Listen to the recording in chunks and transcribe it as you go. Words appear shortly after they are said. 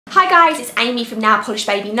Hi guys, it's Amy from Now Polished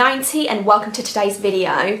Baby 90 and welcome to today's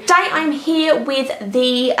video. Today I'm here with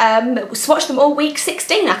the Swatch Them All Week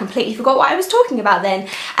 16. I completely forgot what I was talking about then.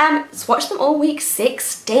 Swatch Them All Week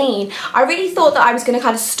 16. I really thought that I was going to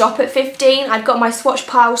kind of stop at 15. I've got my swatch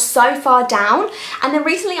pile so far down, and then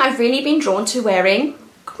recently I've really been drawn to wearing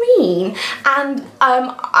green, and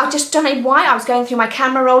I just don't know why. I was going through my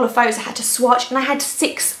camera roll of photos I had to swatch and I had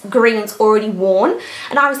 6 greens already worn,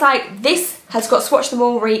 and I was like, this has got Swatch Them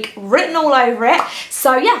All Week written all over it.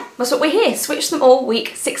 So yeah, that's what we're here. Swatch Them All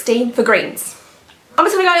Week 16 for greens. I'm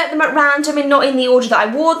just going to go at them at random and not in the order that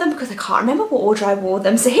I wore them because I can't remember what order I wore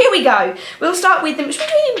them. So here we go. We'll start with them. Should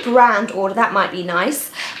we do in brand order? That might be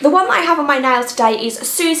nice. The one that I have on my nails today is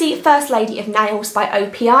Suzi First Lady of Nails by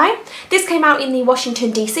OPI. This came out in the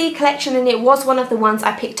Washington DC collection, and it was one of the ones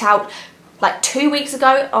I picked out like 2 weeks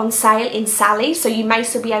ago on sale in Sally's, so you may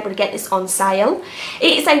still be able to get this on sale.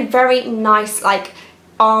 It is a very nice like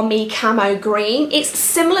army camo green. It's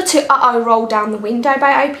similar to Uh-Oh Roll Down the Window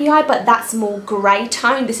by OPI, but that's more grey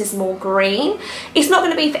tone. This is more green. It's not going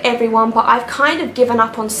to be for everyone, but I've kind of given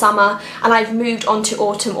up on summer and I've moved on to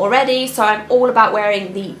autumn already, so I'm all about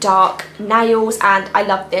wearing the dark nails, and I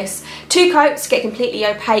love this. 2 coats, get completely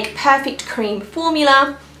opaque, perfect cream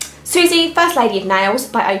formula. Suzi First Lady of Nails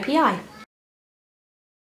by OPI.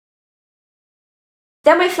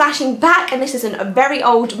 Then we're flashing back, and this is a very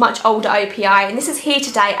old, much older OPI, and this is Here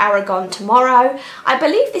Today, Aragon Tomorrow. I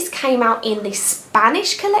believe this came out in the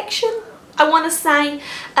Spanish collection, I want to say.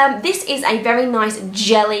 This is a very nice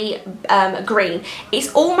jelly green.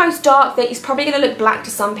 It's almost dark, that it's probably going to look black to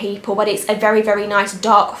some people, but it's a very, very nice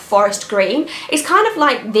dark forest green. It's kind of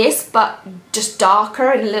like this, but just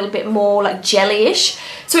darker and a little bit more like jelly-ish.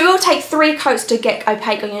 So it will take 3 coats to get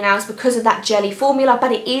opaque on your nails because of that jelly formula,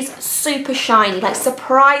 but it is super shiny, like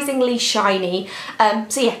surprisingly shiny.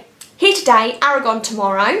 So yeah, Here Today, Aragon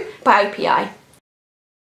Tomorrow by OPI.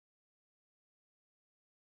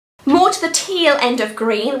 More to the teal end of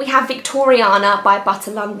green, we have Victorianna by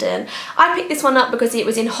Butter London. I picked this one up because it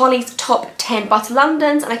was in Holly's top 10 Butter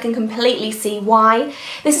Londons, and I can completely see why.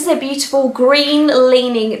 This is a beautiful green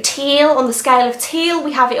leaning teal. On the scale of teal,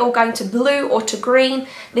 we have it all going to blue or to green.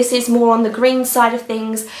 This is more on the green side of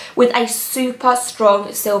things with a super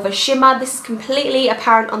strong silver shimmer. This is completely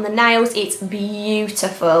apparent on the nails. It's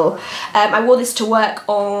beautiful. I wore this to work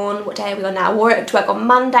on, what day are we on now? I wore it to work on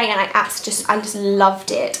Monday, and I just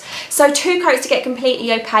loved it. So 2 coats to get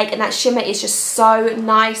completely opaque, and that shimmer is just so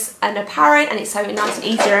nice and apparent, and it's so nice and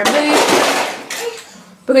easy to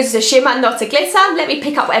remove. Because it's a shimmer, not a glitter. Let me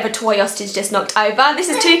pick up whatever toy Austin's just knocked over. This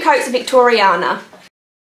is 2 coats of Victorianna.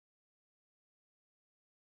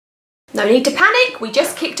 No need to panic, we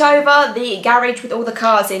just kicked over the garage with all the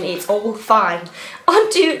cars in, it's all fine.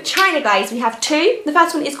 On to China Glaze, we have 2. The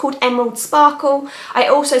first one is called Emerald Sparkle. I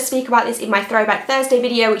also speak about this in my Throwback Thursday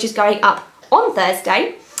video, which is going up on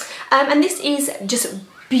Thursday. And this is just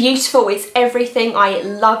beautiful. It's everything. I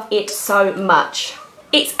love it so much.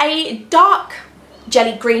 It's a dark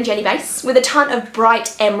green jelly base with a ton of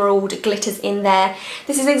bright emerald glitters in there.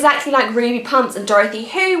 This is exactly like Ruby Pumps and Dorothy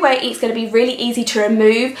Who, where it's going to be really easy to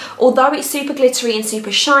remove. Although it's super glittery and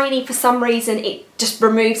super shiny, for some reason it just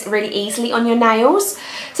removes really easily on your nails.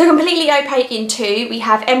 So completely opaque in 2, we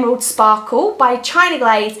have Emerald Sparkle by China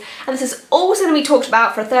Glaze, and this is also going to be talked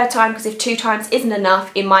about for a 3rd time, because if 2 times isn't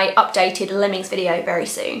enough, in my updated Lemmings video very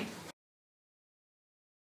soon.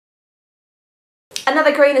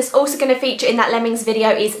 Another green that's also going to feature in that Lemmings video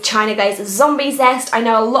is China Glaze Zombie Zest. I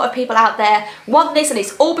know a lot of people out there want this, and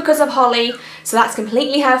it's all because of Holly, so that's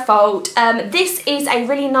completely her fault. This is a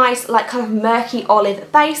really nice, like kind of murky olive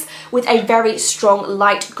base with a very strong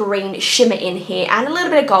light green shimmer in here, and a little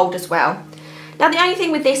bit of gold as well. Now the only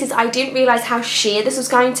thing with this is I didn't realise how sheer this was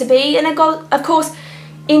going to be, and of course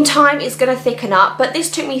in time it's going to thicken up, but this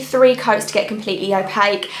took me 3 coats to get completely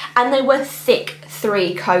opaque, and they were thick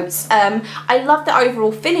 3 coats. I love the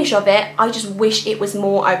overall finish of it, I just wish it was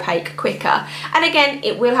more opaque quicker. And again,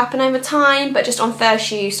 it will happen over time, but just on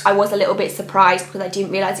first use I was a little bit surprised because I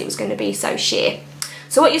didn't realise it was going to be so sheer.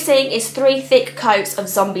 So what you're seeing is 3 thick coats of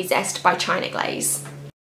Zombie Zest by China Glaze.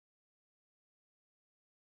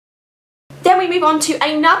 Then we move on to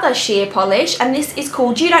another sheer polish, and this is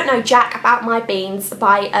called You Don't Know Jack About My Beans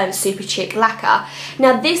by Super Chic Lacquer.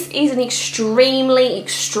 Now this is an extremely,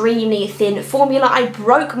 extremely thin formula. I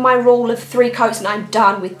broke my rule of 3 coats and I'm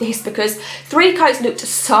done with this because 3 coats looked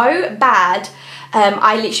so bad.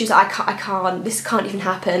 I literally was like, I can't, this can't even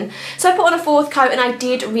happen. So I put on a 4th coat and I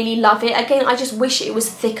did really love it. Again, I just wish it was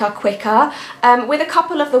thicker quicker. With a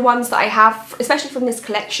couple of the ones that I have, especially from this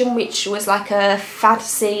collection, which was like a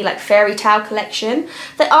fantasy, like fairy tale collection,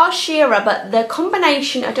 they are sheerer, but the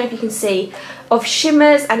combination, I don't know if you can see, of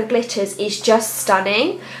shimmers and glitters is just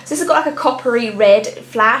stunning. So this has got like a coppery red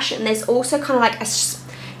flash, and there's also kind of like a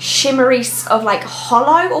shimmery of like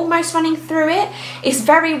hollow almost running through it. It's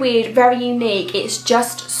very weird, very unique. It's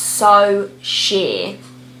just so sheer,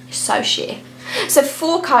 so sheer. So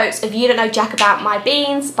 4 coats of You Don't Know Jack About My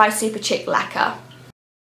Beans by Super Chic Lacquer.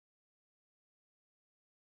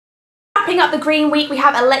 Wrapping up the green week, we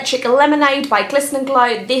have Electric Lemonade by Glisten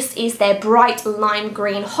Glow. This is their bright lime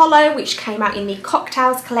green hollow, which came out in the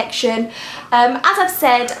Cocktails collection. As I've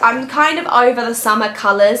said, I'm kind of over the summer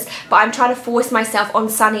colours, but I'm trying to force myself on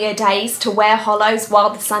sunnier days to wear hollows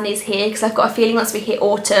while the sun is here, because I've got a feeling once we hit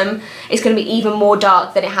autumn, it's going to be even more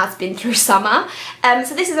dark than it has been through summer.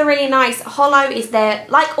 So this is a really nice hollow. Is there,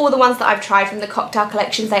 like all the ones that I've tried from the Cocktail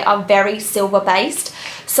collections, they are very silver based.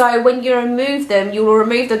 So when you remove them, you will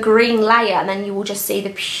remove the green layer and then you will just see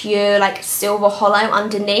the pure like silver hollow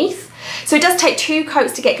underneath. So it does take 2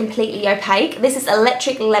 coats to get completely opaque. This is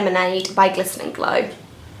Electric Lemonade by Glisten Glow.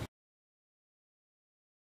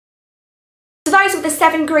 So those were the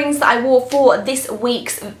 7 greens that I wore for this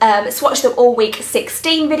week's Swatch Them All Week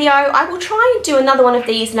 16 video. I will try and do another one of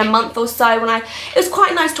these in a month or so. It was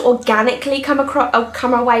quite nice to organically come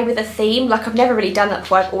away with a theme. Like, I've never really done that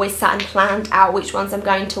before. I've always sat and planned out which ones I'm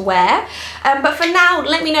going to wear. But for now,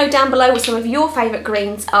 let me know down below what some of your favourite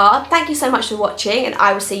greens are. Thank you so much for watching, and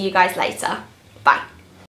I will see you guys later.